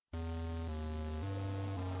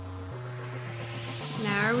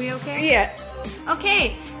Are we okay? Yeah.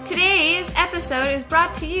 Okay, today's episode is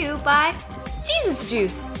brought to you by Jesus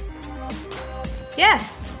Juice.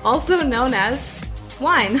 Yes, also known as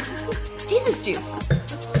wine. Jesus Juice.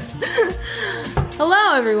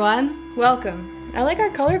 Hello, everyone. Welcome. I like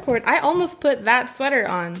our color coord. I almost put that sweater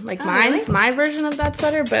on, like really? my version of that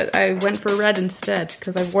sweater, but I went for red instead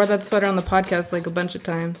because I wore that sweater on the podcast like a bunch of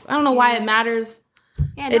times. I don't know why it matters.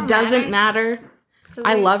 Yeah, It doesn't matter.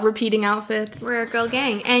 I love repeating outfits. We're a girl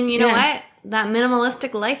gang. And you know what? That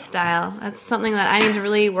minimalistic lifestyle, that's something that I need to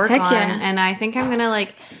really work on. Yeah. And I think I'm going to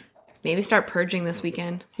maybe start purging this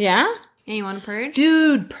weekend. Yeah? Hey, you want to purge?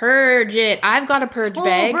 Dude, purge it. I've got a purge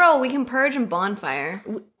bag. Oh, bro, we can purge and bonfire.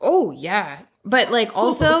 Oh, yeah. But,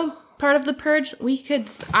 also, part of the purge,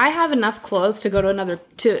 I have enough clothes to go to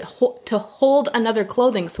to hold another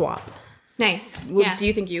clothing swap. Nice. Do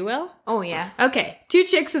you think you will? Oh, yeah. Okay. Two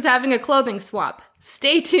Chicks is having a clothing swap.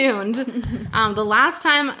 Stay tuned. The last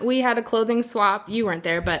time we had a clothing swap, you weren't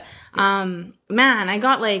there, but, man, I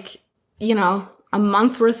got, a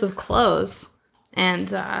month's worth of clothes. And,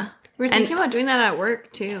 We're thinking about doing that at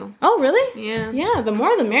work, too. Oh, really? Yeah. Yeah, the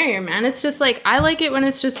more the merrier, man. It's just, I like it when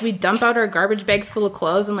it's just we dump out our garbage bags full of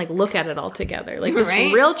clothes and, look at it all together. Just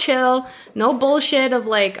right? real chill. No bullshit of,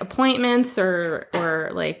 appointments or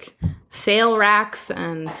sale racks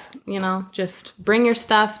and, just bring your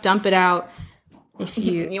stuff, dump it out. If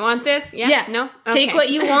you... You want this? Yeah? No? Okay. Take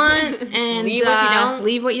what you want and... Leave what you don't?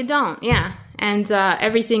 Leave what you don't, yeah. And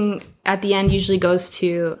everything at the end usually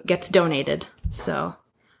gets donated, so...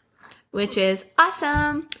 Which is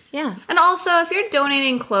awesome. Yeah. And also, if you're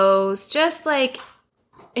donating clothes, just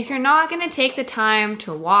if you're not going to take the time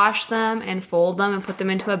to wash them and fold them and put them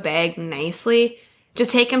into a bag nicely,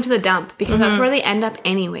 just take them to the dump because that's where they end up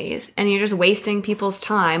anyways. And you're just wasting people's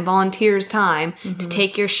time, volunteers' time, to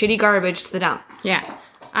take your shitty garbage to the dump. Yeah.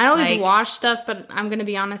 I always wash stuff, but I'm going to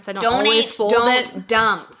be honest, I don't always fold don't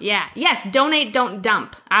dump. Yeah. Yes, donate, don't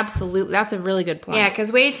dump. Absolutely. That's a really good point. Yeah,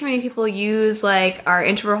 because way too many people use, our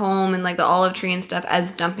Interval Home and, the olive tree and stuff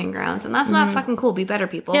as dumping grounds. And that's not fucking cool. Be better,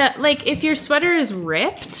 people. Yeah, if your sweater is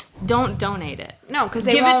ripped, don't donate it. No, because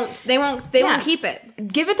they won't keep it.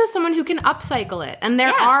 Give it to someone who can upcycle it. And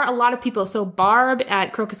there are a lot of people. So Barb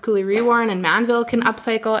at Crocus Cooley Reworn in Manville can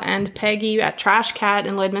upcycle, and Peggy at Trash Cat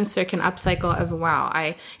in Lloydminster can upcycle as well.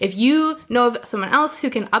 If you know of someone else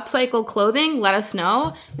who can upcycle clothing, let us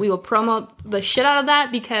know. We will promote the shit out of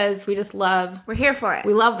that because we just love... We're here for it.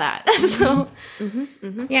 We love that. So,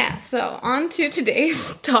 yeah. So, on to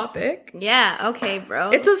today's topic. Yeah, okay,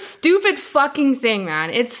 bro. It's a stupid fucking thing,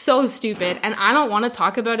 man. It's so stupid. And I don't want to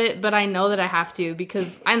talk about it, but I know that I have to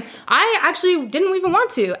because I actually didn't even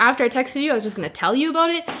want to. After I texted you, I was just going to tell you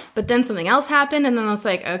about it. But then something else happened, and then I was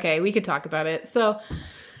like, okay, we could talk about it. So,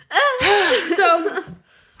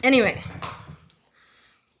 anyway.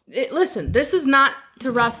 Listen, this is not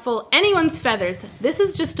to ruffle anyone's feathers. This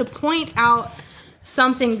is just to point out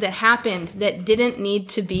something that happened that didn't need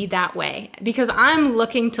to be that way. Because I'm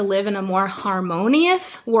looking to live in a more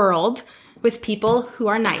harmonious world with people who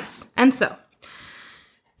are nice. And so,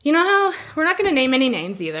 you know how, we're not going to name any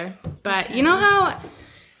names either, but you know how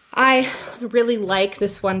I really like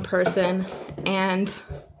this one person and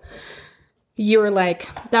you were like,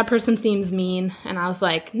 that person seems mean. And I was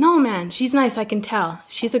like, no, man, she's nice. I can tell.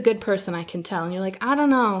 She's a good person. I can tell. And you're like, I don't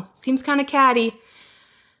know. Seems kind of catty.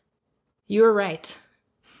 You were right.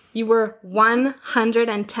 You were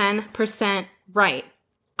 110% right.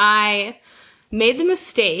 I made the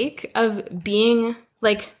mistake of being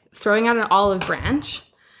throwing out an olive branch,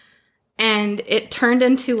 and it turned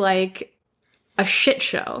into a shit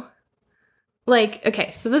show.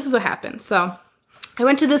 Okay, so this is what happened. So I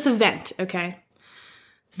went to this event, okay?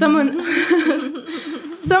 Someone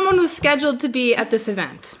was scheduled to be at this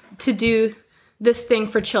event to do this thing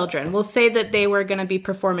for children. We'll say that they were going to be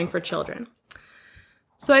performing for children.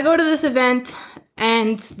 So I go to this event,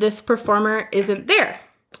 and this performer isn't there.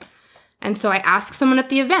 And so I ask someone at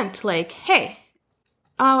the event, hey,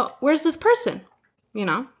 where's this person?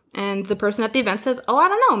 And the person at the event says, oh, I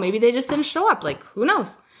don't know. Maybe they just didn't show up. Who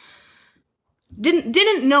knows?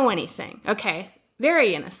 Didn't know anything. Okay.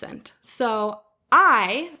 Very innocent. So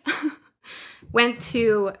I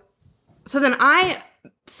then I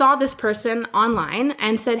saw this person online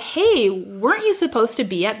and said, hey, weren't you supposed to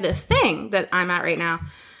be at this thing that I'm at right now?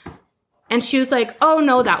 And she was like, oh,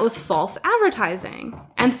 no, that was false advertising.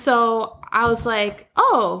 And so I was like,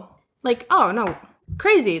 oh, no,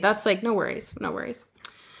 crazy. That's no worries.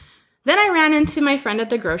 Then I ran into my friend at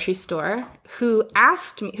the grocery store who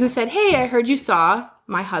said, hey, I heard you saw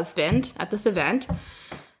my husband at this event.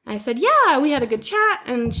 I said, yeah, we had a good chat.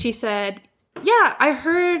 And she said, yeah, I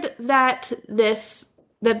heard that this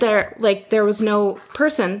that there was no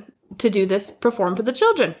person to do this, perform for the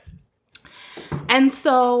children. And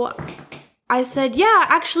so I said, yeah,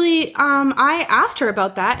 actually, I asked her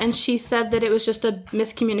about that, and she said that it was just a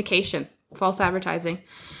miscommunication, false advertising.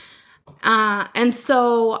 And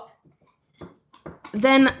so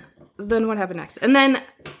then what happened next? And then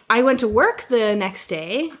I went to work the next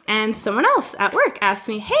day, and someone else at work asked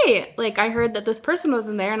me, hey, like, I heard that this person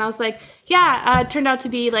wasn't there. And I was like, yeah, it turned out to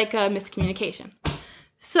be like a miscommunication.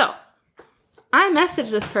 So I message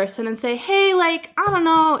this person and say, hey, like, I don't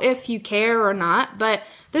know if you care or not, but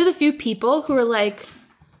there's a few people who are like,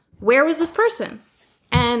 where was this person?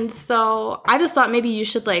 And so I just thought maybe you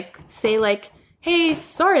should, like, say, like, hey,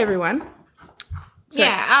 sorry, everyone. Sorry.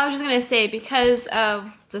 Yeah, I was just going to say, because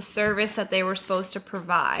of the service that they were supposed to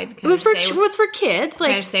provide. It was for kids. Like,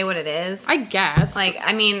 can I just say what it is? I guess. Like,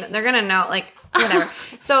 I mean, they're going to know, like, whatever.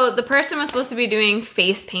 So the person was supposed to be doing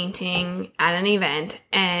face painting at an event,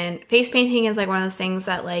 and face painting is like one of those things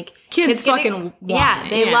that like kids fucking want. Yeah,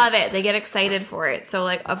 they love it. They get excited for it. So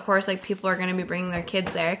like, of course, like people are going to be bringing their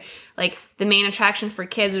kids there. Like the main attraction for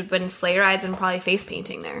kids would have been sleigh rides and probably face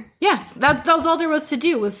painting there. Yes, that was all there was to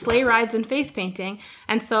do, was sleigh rides and face painting.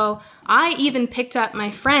 And so I even picked up my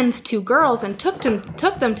friends, 2 girls, and took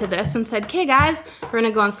them to this and said, okay, guys, we're going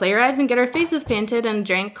to go on sleigh rides and get our faces painted and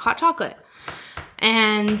drink hot chocolate.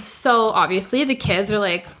 And so, obviously, the kids are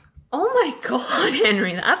like, oh my God,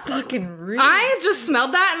 Henry, that fucking rude. I just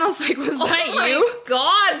smelled that and I was like, was that you? Oh my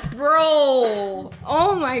God, bro.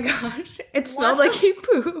 Oh my gosh. It smelled like he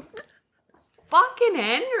pooped. Fucking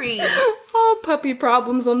Henry. Oh, puppy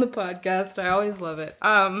problems on the podcast. I always love it.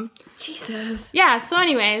 Jesus. Yeah, so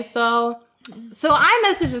anyway, so I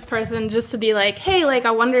messaged this person just to be like, hey, like,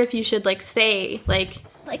 I wonder if you should, like, say, like,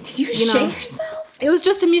 did you shake yourself? It was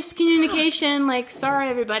just a miscommunication, like, sorry,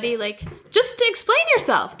 everybody, like, just to explain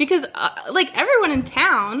yourself, because, like, everyone in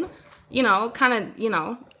town, you know, kind of, you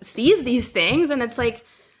know, sees these things, and it's like,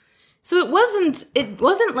 so it wasn't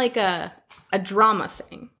like a drama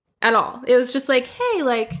thing at all. It was just like, hey,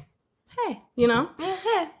 you know? Yeah,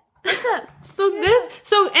 hey, what's up? So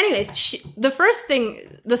anyways, the first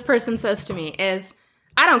thing this person says to me is,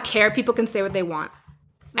 I don't care, people can say what they want.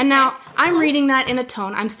 And now, I'm reading that in a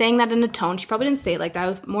tone. I'm saying that in a tone. She probably didn't say it like that. It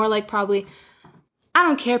was more like probably, I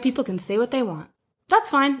don't care. People can say what they want. That's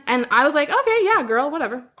fine. And I was like, okay, yeah, girl,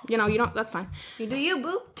 whatever. You know, you don't, that's fine. You do you,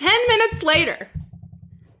 boo. 10 minutes later,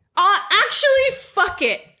 actually, fuck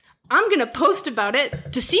it. I'm going to post about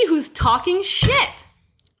it to see who's talking shit.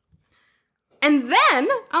 And then,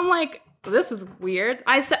 I'm like, this is weird.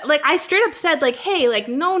 I straight up said, like, hey, like,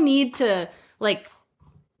 no need to, like,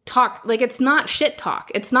 talk, like, it's not shit talk,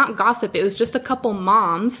 it's not gossip, it was just a couple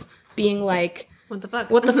moms being like, what the fuck,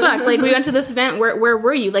 like, we went to this event, where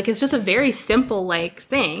were you, like, it's just a very simple, like,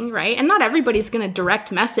 thing, right? And not everybody's gonna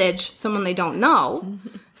direct message someone they don't know.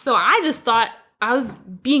 So I just thought I was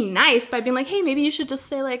being nice by being like, hey, maybe you should just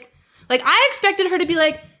say, like I expected her to be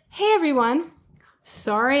like, hey, everyone,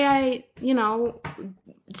 sorry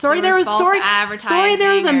there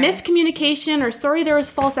was a miscommunication, or sorry there was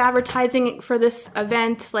false advertising for this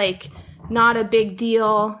event, like, not a big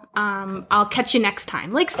deal, I'll catch you next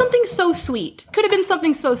time. Like, something so sweet. Could have been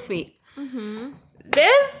something so sweet. Mm-hmm.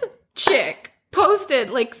 This chick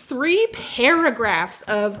posted, like, 3 paragraphs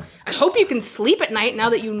of, I hope you can sleep at night now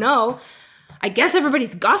that you know. I guess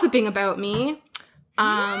everybody's gossiping about me.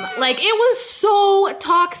 Like, it was so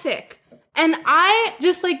toxic. And I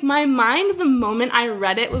just, like, my mind, the moment I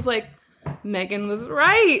read it, was like, Megan was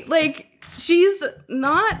right. Like, she's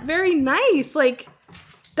not very nice. Like,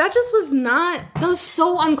 that was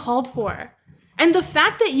so uncalled for. And the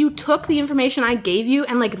fact that you took the information I gave you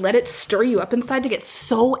and, like, let it stir you up inside to get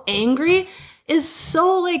so angry is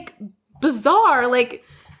so, like, bizarre. Like,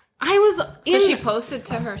 So she posted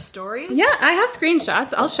to her stories? Yeah, I have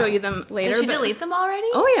screenshots. I'll show you them later. Did she delete them already?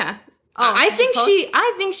 Oh, yeah. Oh, I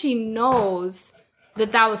think she knows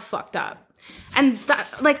that was fucked up. And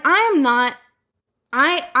that, like, I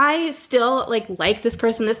still, like this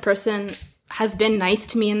person. This person has been nice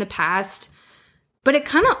to me in the past, but it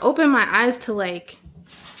kind of opened my eyes to, like,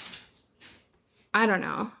 I don't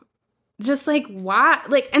know, just, like, why,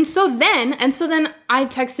 like, and so then I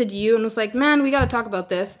texted you and was like, man, we got to talk about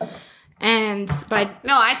this. And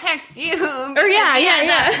I text you. Or yeah.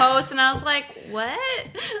 That post, and I was like, what?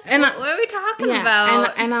 And what are we talking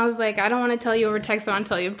about? And I was like, I don't want to tell you over text. I want to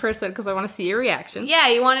tell you in person because I want to see your reaction. Yeah,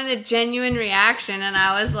 you wanted a genuine reaction, and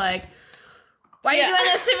I was like, why are you doing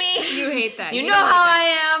this to me? You hate that. You know how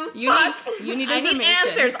I am. You need I need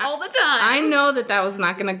answers all the time. I know that was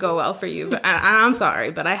not going to go well for you, but I'm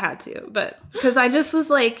sorry, but I had to. But because I just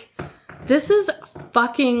was like, this is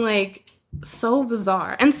fucking, like, so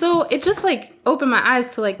bizarre. And so it just, like, opened my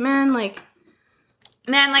eyes to, like, man, like,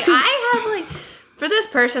 I have, like, for this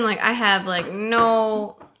person, like, I have, like,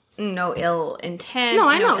 no ill intent. No,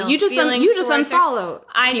 I know. You just unfollow.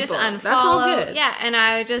 I just unfollow. That's all good. Yeah, and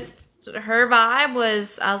her vibe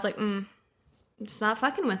was, I was like, just not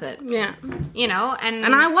fucking with it. Yeah. You know, and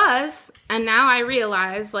I was, and now I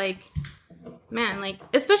realize, like, man, like,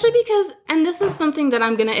 especially because, and this is something that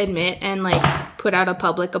I'm gonna admit and, like, put out a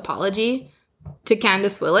public apology to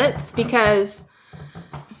Candace Willits, because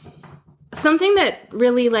something that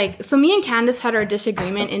really, like, so me and Candace had our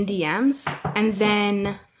disagreement in DMs, and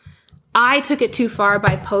then I took it too far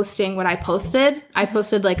by posting what I posted. I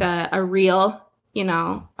posted, like, a reel, you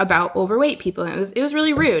know, about overweight people, and it was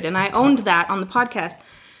really rude, and I owned that on the podcast.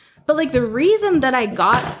 But, like, the reason that I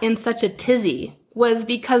got in such a tizzy was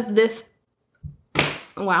because this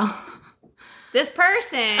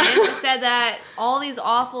person said that she did all these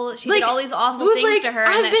awful things to her,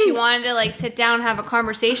 and that she wanted to, like, sit down and have a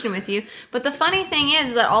conversation with you. But the funny thing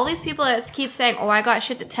is that all these people that keep saying, oh, I got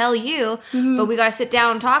shit to tell you, but we got to sit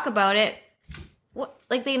down and talk about it. What,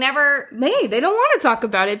 like, they don't want to talk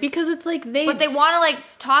about it because it's like but they want to, like,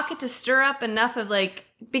 talk it to stir up enough of, like,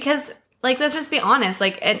 because, like, let's just be honest,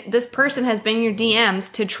 like, this person has been in your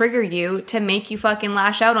DMs to trigger you, to make you fucking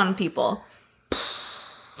lash out on people.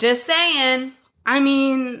 Just saying. I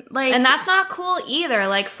mean, like... And that's not cool either.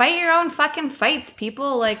 Like, fight your own fucking fights,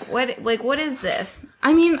 people. Like, what is this?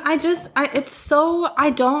 I mean, I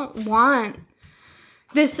don't want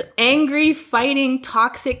this angry, fighting,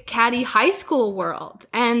 toxic, catty high school world.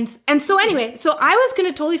 And so anyway, so I was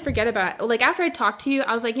going to totally forget about it. Like, after I talked to you,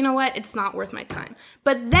 I was like, you know what? It's not worth my time.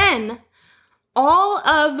 But then, all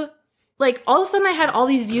of a sudden I had all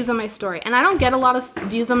these views on my story. And I don't get a lot of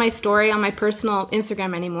views on my story on my personal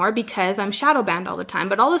Instagram anymore because I'm shadow banned all the time.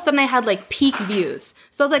 But all of a sudden I had, like, peak views.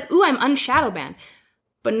 So I was like, ooh, I'm unshadow banned.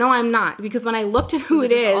 But no, I'm not. Because when I looked at who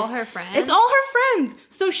it is... It's all her friends? It's all her friends.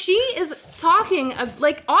 So she is talking,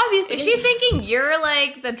 like, obviously... Is she thinking you're,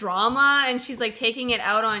 like, the drama and she's, like, taking it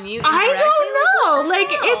out on you? I don't know. Like,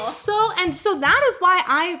 it's so... And so that is why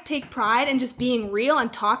I take pride in just being real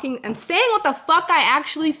and talking and saying what the fuck I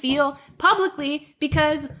actually feel publicly,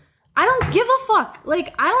 because I don't give a fuck.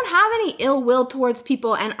 Like, I don't have any ill will towards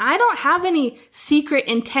people, and I don't have any secret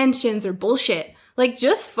intentions or bullshit. Like,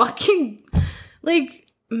 just fucking... Like...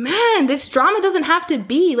 Man, this drama doesn't have to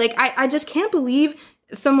be. Like, I just can't believe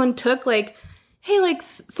someone took, like, hey, like,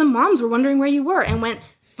 some moms were wondering where you were and went,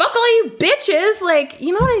 fuck all you bitches. Like,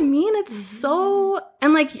 you know what I mean? It's so...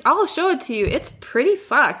 And, like, I'll show it to you. It's pretty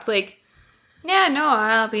fucked. Like... Yeah, no,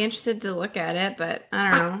 I'll be interested to look at it, but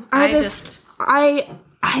I don't know.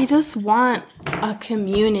 I just want a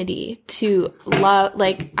community to love,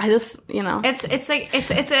 like, I just, you know.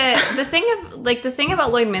 The thing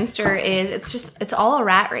about Lloydminster is it's all a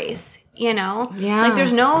rat race, you know? Yeah. Like,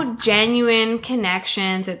 there's no genuine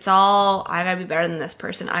connections. It's all, I gotta be better than this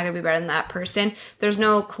person. I gotta be better than that person. There's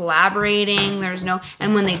no collaborating.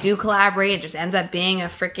 And when they do collaborate, it just ends up being a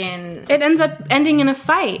freaking... It ends up ending in a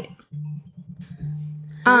fight.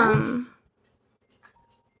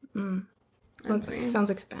 Sounds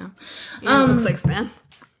like spam. Yeah, looks like spam.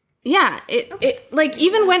 Yeah, it like,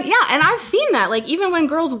 even when, yeah, and I've seen that, like, even when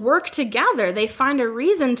girls work together, they find a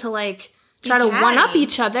reason to, like, try to one-up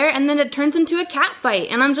each other, and then it turns into a cat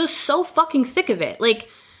fight, and I'm just so fucking sick of it. Like,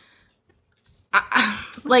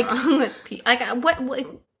 what's wrong with people?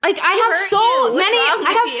 Like, I have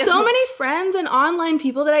so many friends and online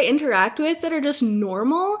people that I interact with that are just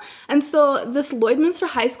normal. And so this Lloydminster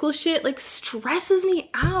High School shit, like, stresses me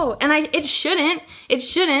out. And it shouldn't.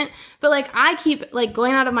 But, like, I keep, like,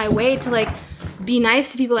 going out of my way to, like, be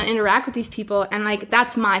nice to people and interact with these people. And, like,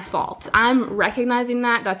 that's my fault. I'm recognizing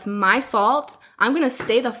that. That's my fault. I'm going to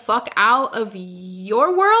stay the fuck out of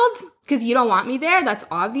your world because you don't want me there. That's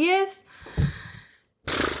obvious.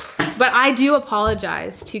 But I do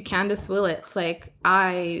apologize to Candace Willits. Like,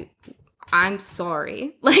 I'm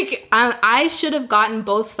sorry. Like, I should have gotten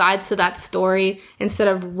both sides to that story instead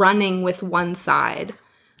of running with one side.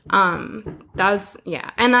 That was, yeah.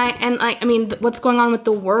 And I mean, what's going on with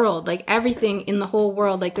the world? Like, everything in the whole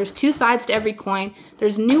world. Like, there's two sides to every coin.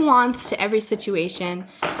 There's nuance to every situation.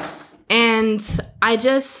 And I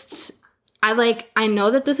know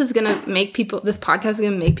that this podcast is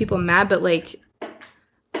gonna make people mad, but, like,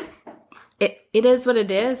 it is what it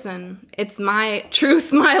is, and it's my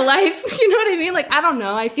truth, my life. You know what I mean? Like, I don't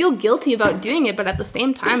know. I feel guilty about doing it, but at the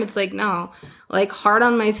same time, it's like, no. Like, heart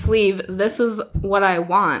on my sleeve, this is what I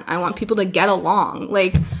want. I want people to get along.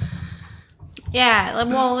 Like... Yeah,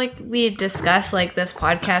 well, like, we discussed, like, this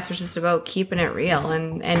podcast was just about keeping it real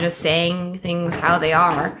and just saying things how they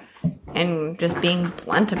are. and just being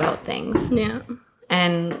blunt about things. Yeah.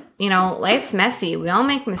 And, you know, life's messy. We all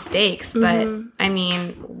make mistakes, but I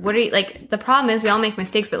mean, what are you, like, the problem is we all make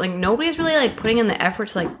mistakes, but like nobody's really like putting in the effort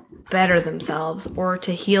to like better themselves or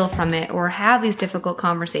to heal from it or have these difficult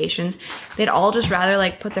conversations. They'd all just rather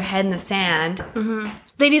like put their head in the sand.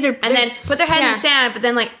 They'd either and then put their head in the sand, but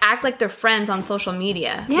then like act like they're friends on social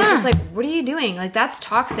media. Yeah. Which is like, what are you doing? Like, that's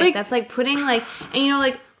toxic. Like, that's like putting like, and you know,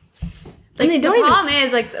 like they the don't problem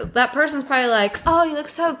is like that person's probably like, oh, you look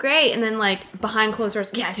so great, and then like behind closed doors,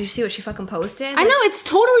 yeah, did you see what she fucking posted? I know, it's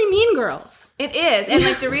totally Mean Girls. It is, and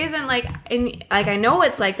like the reason I know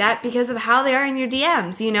it's like that because of how they are in your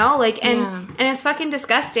DMs, you know, like and it's fucking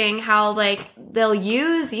disgusting how like they'll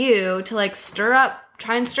use you to like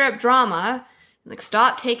try and stir up drama, like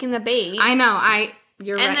stop taking the bait. I know,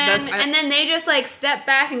 you're and right. And then they just like step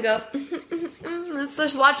back and go, let's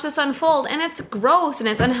just watch this unfold. And it's gross and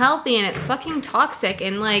it's unhealthy and it's fucking toxic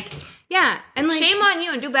and like, yeah, and like, shame on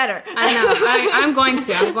you and do better. I know. I'm going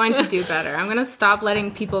to do better. I'm going to stop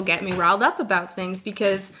letting people get me riled up about things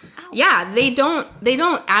because, yeah, they don't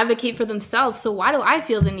advocate for themselves. So why do I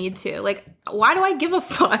feel the need to? Like, why do I give a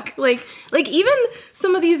fuck? Like even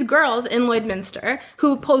some of these girls in Lloydminster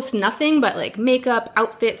who post nothing but like makeup,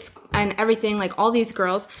 outfits, and everything, like all these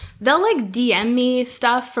girls, they'll like DM me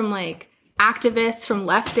stuff from like activists, from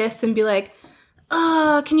leftists, and be like,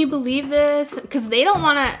 oh, can you believe this? Because they don't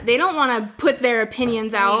want to put their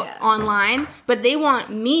opinions out online, but they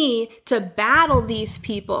want me to battle these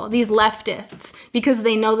people, these leftists, because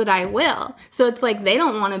they know that I will. So it's like they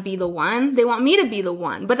don't want to be the one. They want me to be the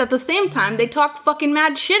one. But at the same time, they talk fucking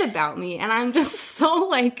mad shit about me. And I'm just so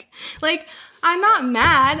like, I'm not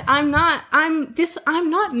mad. I'm not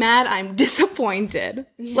mad. I'm disappointed.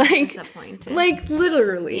 Yeah, disappointed. Like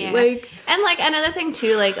literally. Yeah. Like, and like another thing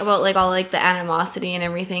too, like about like all like the animosity and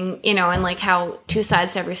everything, you know, and like how two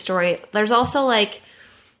sides to every story. There's also like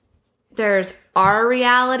there's our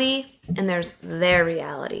reality and there's their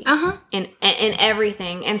reality. In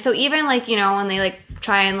everything. And so even like, you know, when they like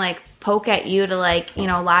try and like poke at you to like, you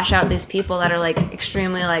know, lash out these people that are like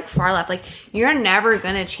extremely like far left, like you're never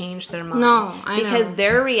gonna change their mind. No, I know. Because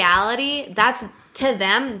their reality, that's to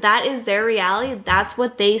them, that is their reality. That's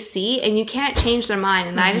what they see, and you can't change their mind.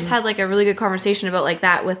 And I just had like a really good conversation about like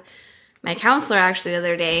that with my counselor actually the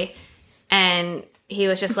other day, and he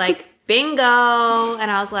was just like, bingo. And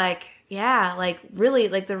I was like, yeah, like really,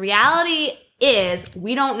 like the reality is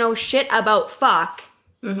we don't know shit about fuck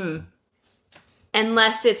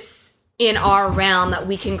unless it's in our realm that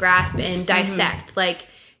we can grasp and dissect. Like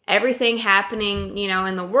everything happening, you know,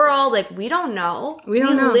 in the world, like we don't know. We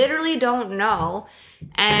literally don't know.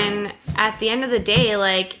 And at the end of the day,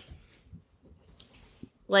 like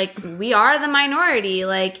we are the minority.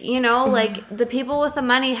 Like, you know, like the people with the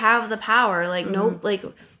money have the power. Like no, like.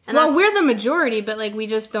 And well, we're the majority, but like we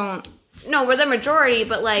just don't. No, we're the majority,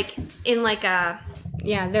 but like in like a.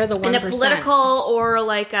 Yeah, they're the 1%. In a political or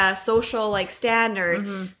like a social like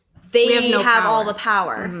standard. They have all the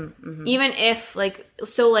power. Even if like,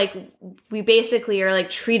 so like we basically are like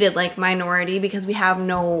treated like minority because we have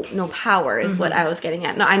no power is what I was getting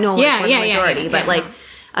at. No, I know like, we're the majority, but like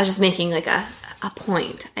I was just making like a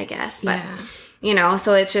point, I guess. But you know,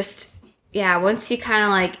 so it's just, once you kind of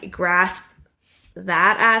like grasp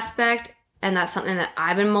that aspect, and that's something that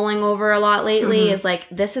I've been mulling over a lot lately, is like,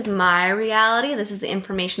 this is my reality. This is the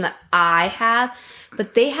information that I have.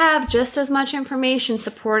 But they have just as much information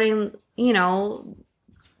supporting, you know,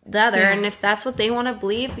 the other. Yeah. And if that's what they want to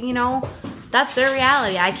believe, you know, that's their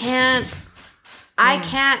reality. I can't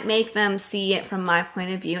make them see it from my point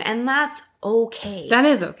of view. And that's okay. That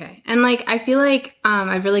is okay. And like, I feel like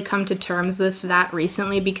I've really come to terms with that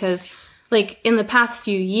recently because like in the past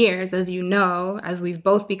few years, as you know, as we've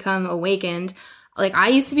both become awakened, like, I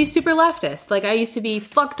used to be super leftist. Like, I used to be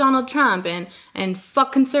fuck Donald Trump and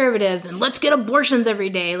fuck conservatives and let's get abortions every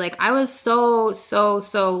day. Like, I was so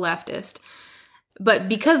leftist. But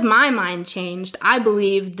because my mind changed, I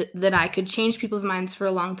believed that I could change people's minds for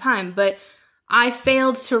a long time. But I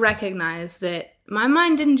failed to recognize that my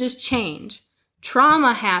mind didn't just change.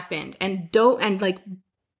 Trauma happened and like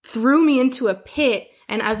threw me into a pit.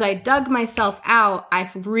 And as I dug myself out,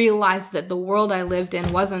 I realized that the world I lived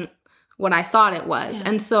in wasn't what I thought it was. Yeah.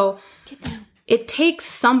 And so it takes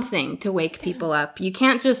something to wake people up. You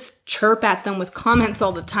can't just chirp at them with comments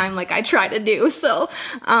all the time like I try to do. So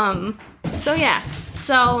I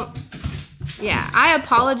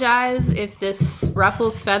apologize if this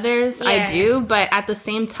ruffles feathers. Yeah. I do, but at the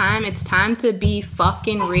same time, it's time to be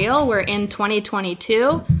fucking real. We're in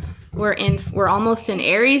 2022. We're almost in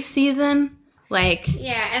Aries season. Like,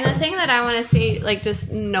 yeah, and the thing that I want to say, like,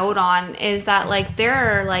 just note on is that, like, there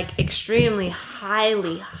are, like, extremely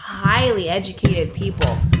highly educated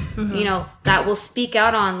people, you know, that will speak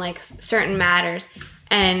out on, like, certain matters.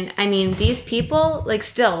 And, I mean, these people, like,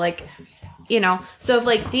 still, like, you know, so if,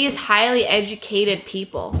 like, these highly educated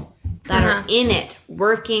people that are in it,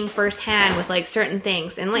 working firsthand with, like, certain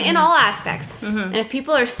things, and, like, in all aspects, and if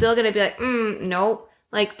people are still going to be like, nope,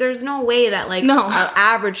 like, there's no way that, like,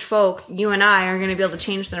 average folk, you and I, are going to be able to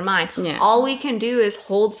change their mind. Yeah. All we can do is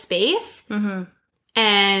hold space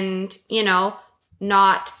and, you know,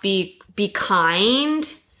 not be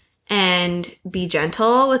kind and be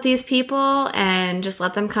gentle with these people and just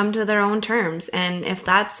let them come to their own terms. And if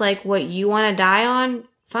that's, like, what you want to die on,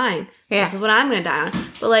 fine. Yeah. This is what I'm going to die on.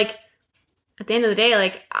 But, like, at the end of the day,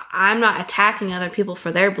 like, I'm not attacking other people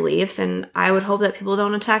for their beliefs, and I would hope that people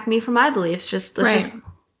don't attack me for my beliefs. Let's just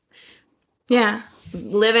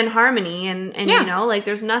live in harmony, and you know, like,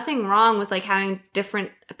 there's nothing wrong with, like, having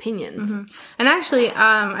different opinions. And actually,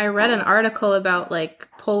 I read an article about, like,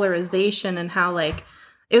 polarization and how, like,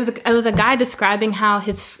 it was a guy describing how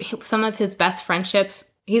some of his best friendships.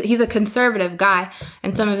 He's a conservative guy,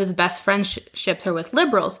 and some of his best friendships are with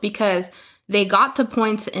liberals because they got to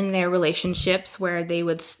points in their relationships where they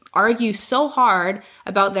would argue so hard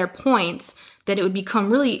about their points that it would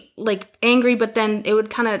become really, like, angry, but then it would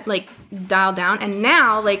kind of, like, dial down. And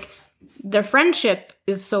now, like, their friendship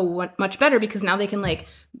is so much better because now they can, like,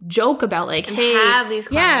 joke about, like, and hey, have these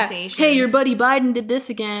conversations. Hey, your buddy Biden did this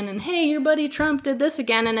again, and hey, your buddy Trump did this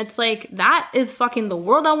again, and it's like, that is fucking the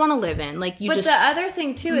world I want to live in. Like, but the other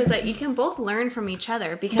thing too is that you can both learn from each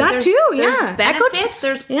other because there's benefits,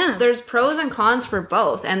 there's pros and cons for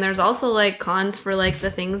both, and there's also, like, cons for, like, the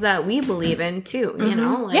things that we believe in too. You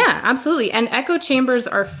know, like, yeah, absolutely. And echo chambers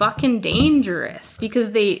are fucking dangerous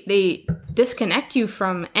because they disconnect you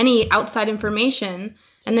from any outside information.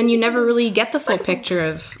 And then you never really get the full picture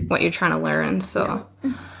of what you're trying to learn, so.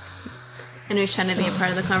 And who's trying to be a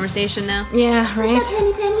part of the conversation now? Yeah, right? What's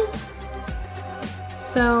up, Penny?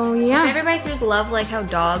 So, yeah. Does everybody just love, like, how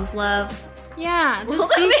dogs love? Yeah. Just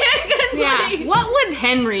What would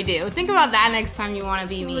Henry do? Think about that next time you want to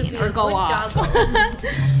be mean or go off.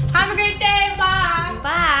 Have a great day. Bye.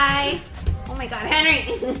 Bye. Oh, my God,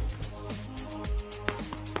 Henry.